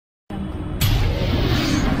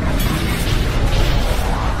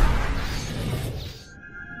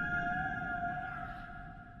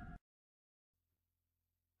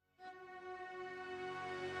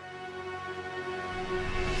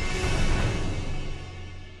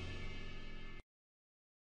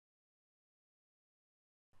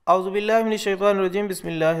औज़ुबिल्लाहि मिनश्शैतानिर्रजीम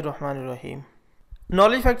बिस्मिल्लाहिर्रहमानिर्रहीम।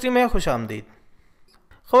 Knowledge factory में खुश आमदीद।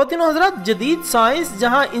 ख़वातीन हज़रात, जदीद साइंस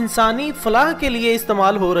जहाँ इंसानी फलाह के लिए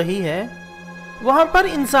इस्तेमाल हो रही है, वहाँ पर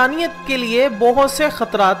इंसानियत के लिए बहुत से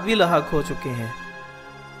ख़तरात भी लाहक हो चुके हैं।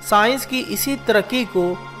 साइंस की इसी तरक्की को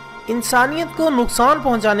इंसानियत को नुकसान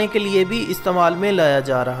पहुँचाने के लिए भी इस्तेमाल में लाया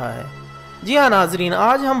जा रहा है। जी हाँ नाजरीन,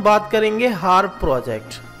 आज हम बात करेंगे हार्प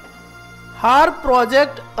प्रोजेक्ट। हार्प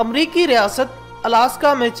प्रोजेक्ट अमरीकी रियासत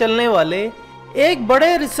अलास्का में चलने वाले एक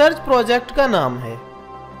बड़े रिसर्च प्रोजेक्ट का नाम है।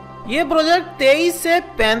 ये प्रोजेक्ट 23 से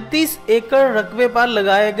 35 एकड़ रकबे पर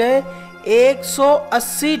लगाए गए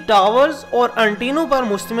 180 टावर्स और एंटीनों पर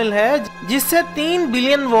मुश्तमिल है, जिससे 3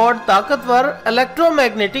 बिलियन वॉट ताकतवर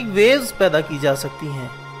इलेक्ट्रोमैग्नेटिक वेव्स पैदा की जा सकती हैं।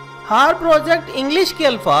 हार्प प्रोजेक्ट इंग्लिश के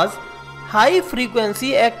अल्फाज हाई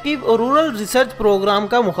फ्रीक्वेंसी एक्टिव और रूरल रिसर्च प्रोग्राम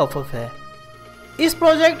का मुखफ़फ़ है। इस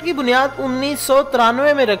प्रोजेक्ट की बुनियाद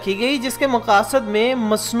 1993 में रखी गई, जिसके मकासद में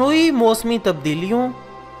मसनूई मौसमी तब्दीलियों,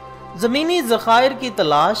 ज़मीनी ज़खायर की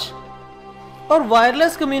तलाश और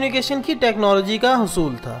वायरलेस कम्युनिकेशन की टेक्नोलॉजी का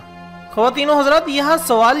हुसूल था। ख़वातीनो हज़रात, यहाँ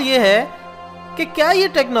सवाल ये है कि क्या ये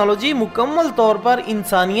टेक्नोलॉजी मुकम्मल तौर पर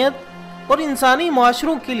इंसानियत और इंसानी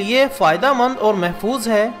माशरों के लिए फ़ायदा मंद और महफूज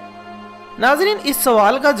है? नाज़रीन, इस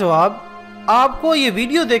सवाल का जवाब आपको ये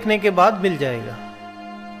वीडियो देखने के बाद मिल जाएगा।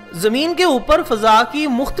 ज़मीन के ऊपर फ़ज़ा की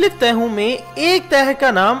मुख्तलिफ तहों में एक तह का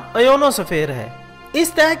नाम आयोनोस्फीयर है।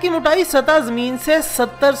 इस तह की मोटाई सतह ज़मीन से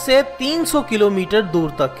 70 से 300 किलोमीटर दूर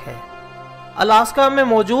तक है। अलास्का में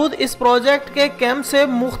मौजूद इस प्रोजेक्ट के कैंप से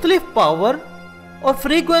मुख्तलिफ पावर और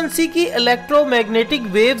फ्रीक्वेंसी की इलेक्ट्रोमैग्नेटिक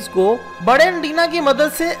वेव्स को बड़े एंटीना की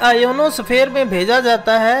मदद से आयोनोस्फीयर में भेजा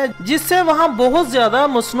जाता है, जिससे वहाँ बहुत ज़्यादा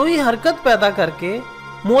मसनूई हरकत पैदा करके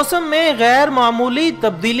मौसम में गैर मामूली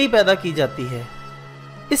तब्दीली पैदा की जाती है।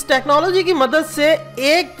 इस टेक्नोलॉजी की मदद से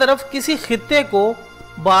एक तरफ किसी खित्ते को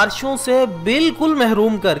बारिशों से बिल्कुल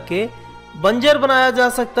महरूम करके बंजर बनाया जा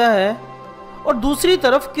सकता है और दूसरी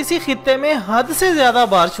तरफ किसी खित्ते में हद से ज़्यादा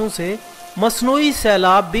बारिशों से मसनूई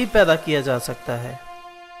सैलाब भी पैदा किया जा सकता है।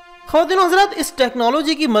 ख़वातीनो हज़रात, इस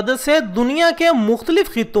टेक्नोलॉजी की मदद से दुनिया के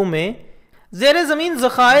मुख्तलिफ खित्तों में ज़ेर ज़मीन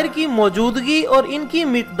ज़खायर की मौजूदगी और इनकी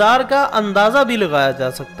मिक़दार का अंदाज़ा भी लगाया जा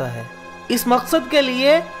सकता है। इस मकसद के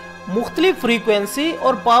लिए मुख्तलिफ फ्रीक्वेंसी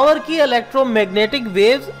और पावर की इलेक्ट्रोमैग्नेटिक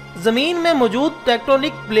वेव्स ज़मीन में मौजूद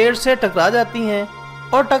टेक्टोनिक प्लेट से टकरा जाती हैं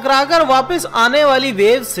और टकराकर वापस आने वाली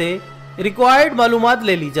वेव्स से रिक्वायर्ड मालूमात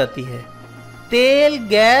ले ली जाती है। तेल,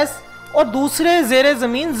 गैस और दूसरे ज़ेर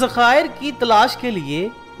ज़मीन ज़खायर की तलाश के लिए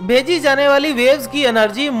भेजी जाने वाली वेव्स की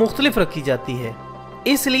एनर्जी मुख्तलिफ रखी जाती है।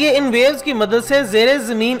 इसलिए इन वेव्स की मदद से ज़ेर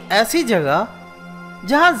ज़मीन ऐसी जगह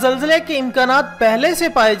जहां ज़ल्ज़ले के इम्कानात पहले से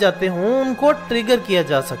पाए जाते हों, उनको ट्रिगर किया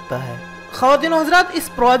जा सकता है। ख़वातीनो हज़रात, इस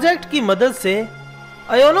प्रोजेक्ट की मदद से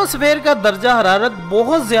आयोनोस्फीयर का दर्जा हरारत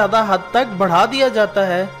बहुत ज़्यादा हद तक बढ़ा दिया जाता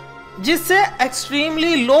है, जिससे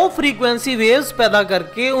एक्सट्रीमली लो फ्रीक्वेंसी वेव्स पैदा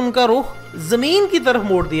करके उनका रुख ज़मीन की तरफ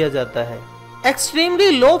मोड़ दिया जाता है। एक्सट्रीमली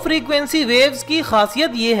लो फ्रीक्वेंसी वेव्स की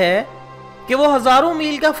खासियत ये है कि वो हज़ारों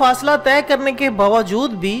मील का फासला तय करने के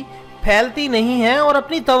बावजूद भी फैलती नहीं है और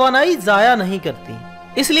अपनी तवानाई ज़ाया नहीं करती।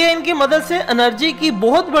 इसलिए इनकी मदद से एनर्जी की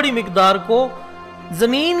बहुत बड़ी मिकदार को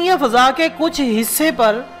ज़मीन या फ़ज़ा के कुछ हिस्से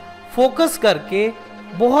पर फोकस करके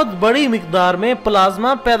बहुत बड़ी मिकदार में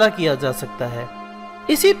प्लाज्मा पैदा किया जा सकता है।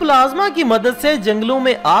 इसी प्लाज्मा की मदद से जंगलों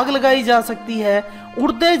में आग लगाई जा सकती है,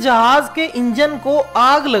 उड़ते जहाज के इंजन को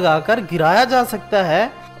आग लगाकर गिराया जा सकता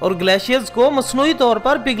है और ग्लेशियर्स को मसनूई तौर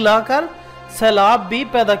पर पिघलाकर सैलाब भी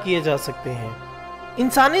पैदा किए जा सकते हैं।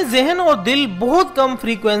 इंसानी जहन और दिल बहुत कम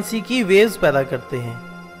फ्रीक्वेंसी की वेव्स पैदा करते हैं,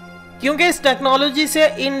 क्योंकि इस टेक्नोलॉजी से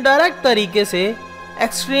इनडायरेक्ट तरीके से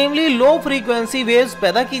एक्सट्रीमली लो फ्रीक्वेंसी वेव्स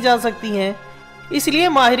पैदा की जा सकती हैं। इसलिए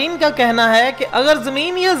माहिरीन का कहना है कि अगर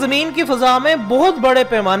ज़मीन या ज़मीन की फ़ज़ा में बहुत बड़े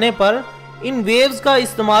पैमाने पर इन वेव्स का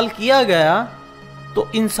इस्तेमाल किया गया तो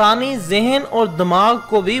इंसानी जहन और दिमाग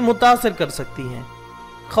को भी मुतासर कर सकती हैं।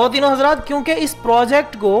 ख़वातीनो हज़रात, क्योंकि इस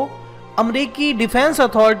प्रोजेक्ट को अमरीकी डिफेंस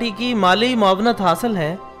अथॉरिटी की माली मावनत हासिल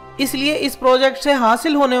है, इसलिए इस प्रोजेक्ट से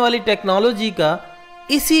हासिल होने वाली टेक्नोलॉजी का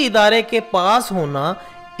इसी इदारे के पास होना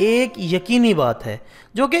एक यकीनी बात है,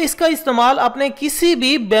 जो कि इसका इस्तेमाल अपने किसी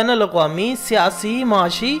भी बैनुल अक़वामी सियासी,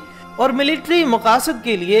 माशी और मिलिट्री मकासद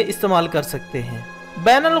के लिए इस्तेमाल कर सकते हैं।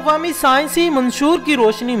 बैनुल अक़वामी साइंसी मंशूर की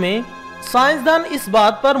रोशनी में साइंसदान इस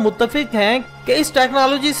बात पर मुत्तफिक हैं कि इस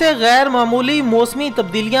टेक्नोलॉजी से गैर मामूली मौसमी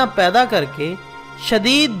तब्दीलियाँ पैदा करके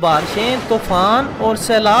शदीद बारिशें, तूफ़ान और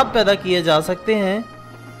सैलाब पैदा किए जा सकते हैं।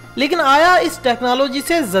 लेकिन आया इस टेक्नोलॉजी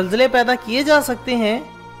से ज़ल्ज़ले पैदा किए जा सकते हैं?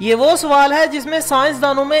 ये वो सवाल है जिसमें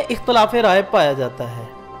साइंसदानों में इख्तलाफ राय पाया जाता है।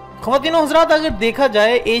 ख़वातीनो हज़रात, अगर देखा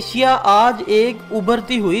जाए, एशिया आज एक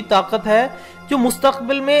उभरती हुई ताकत है جو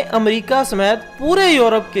مستقبل میں امریکہ سمیت پورے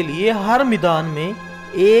یورپ کے لیے ہر میدان میں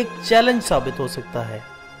ایک چیلنج ثابت ہو سکتا ہے۔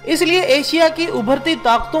 اس لیے ایشیا کی ابھرتی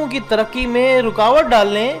طاقتوں کی ترقی میں رکاوٹ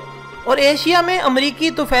ڈالنے اور ایشیا میں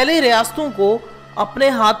امریکی طفیلی ریاستوں کو اپنے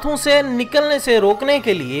ہاتھوں سے نکلنے سے روکنے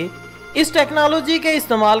کے لیے اس ٹیکنالوجی کے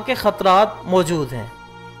استعمال کے خطرات موجود ہیں۔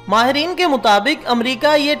 ماہرین کے مطابق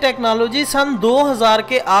امریکہ یہ ٹیکنالوجی سن 2000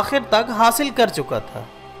 کے آخر تک حاصل کر چکا تھا،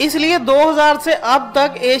 اس لیے 2000 سے اب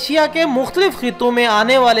تک ایشیا کے مختلف خطوں میں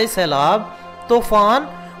آنے والے سیلاب، طوفان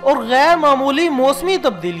اور غیر معمولی موسمی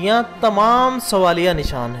تبدیلیاں تمام سوالیہ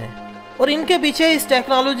نشان ہیں، اور ان کے پیچھے اس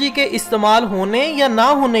ٹیکنالوجی کے استعمال ہونے یا نہ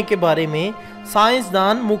ہونے کے بارے میں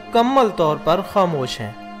سائنسدان مکمل طور پر خاموش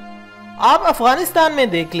ہیں۔ آپ افغانستان میں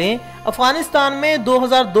دیکھ لیں، افغانستان میں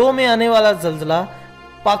 2002 میں آنے والا زلزلہ،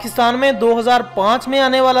 پاکستان میں 2005 میں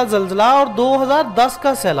آنے والا زلزلہ اور 2010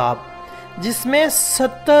 کا سیلاب جس میں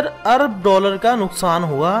 $70 ارب کا نقصان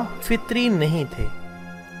ہوا، فطری نہیں تھے۔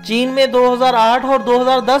 چین میں 2008 اور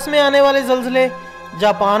 2010 میں آنے والے زلزلے،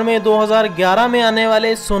 جاپان میں 2011 میں آنے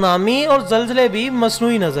والے سونامی اور زلزلے بھی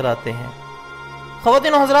مصنوعی نظر آتے ہیں۔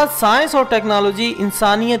 خواتین و حضرات، سائنس اور ٹیکنالوجی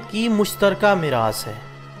انسانیت کی مشترکہ میراث ہے،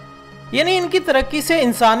 یعنی ان کی ترقی سے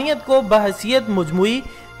انسانیت کو بحیثیت مجموعی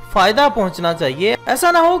فائدہ پہنچنا چاہیے۔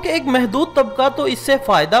 ایسا نہ ہو کہ ایک محدود طبقہ تو اس سے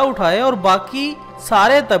فائدہ اٹھائے اور باقی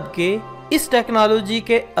سارے طبقے اس ٹیکنالوجی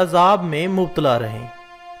کے عذاب میں مبتلا رہیں۔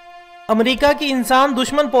 امریکہ کی انسان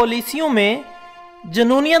دشمن پالیسیوں میں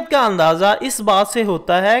جنونیت کا اندازہ اس بات سے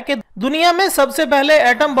ہوتا ہے کہ دنیا میں سب سے پہلے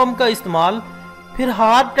ایٹم بم کا استعمال، پھر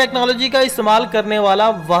ہارپ ٹیکنالوجی کا استعمال کرنے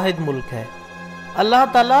والا واحد ملک ہے۔ اللہ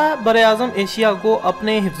تعالیٰ براعظم ایشیا کو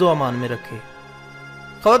اپنے حفظ و امان میں رکھے۔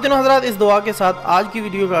 خواتین و حضرات، اس دعا کے ساتھ آج کی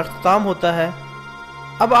ویڈیو کا اختتام ہوتا ہے۔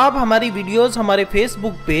 اب آپ ہماری ویڈیوز ہمارے فیس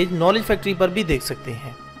بک پیج نالج فیکٹری پر بھی دیکھ سکتے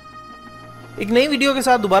ہیں۔ ایک نئی ویڈیو کے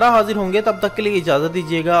ساتھ دوبارہ حاضر ہوں گے، تب تک کے لیے اجازت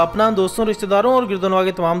دیجیے گا۔ اپنا، دوستوں، رشتہ داروں اور گردنوا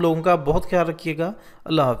کے تمام لوگوں کا بہت خیال رکھیے گا۔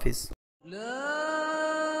 اللہ حافظ۔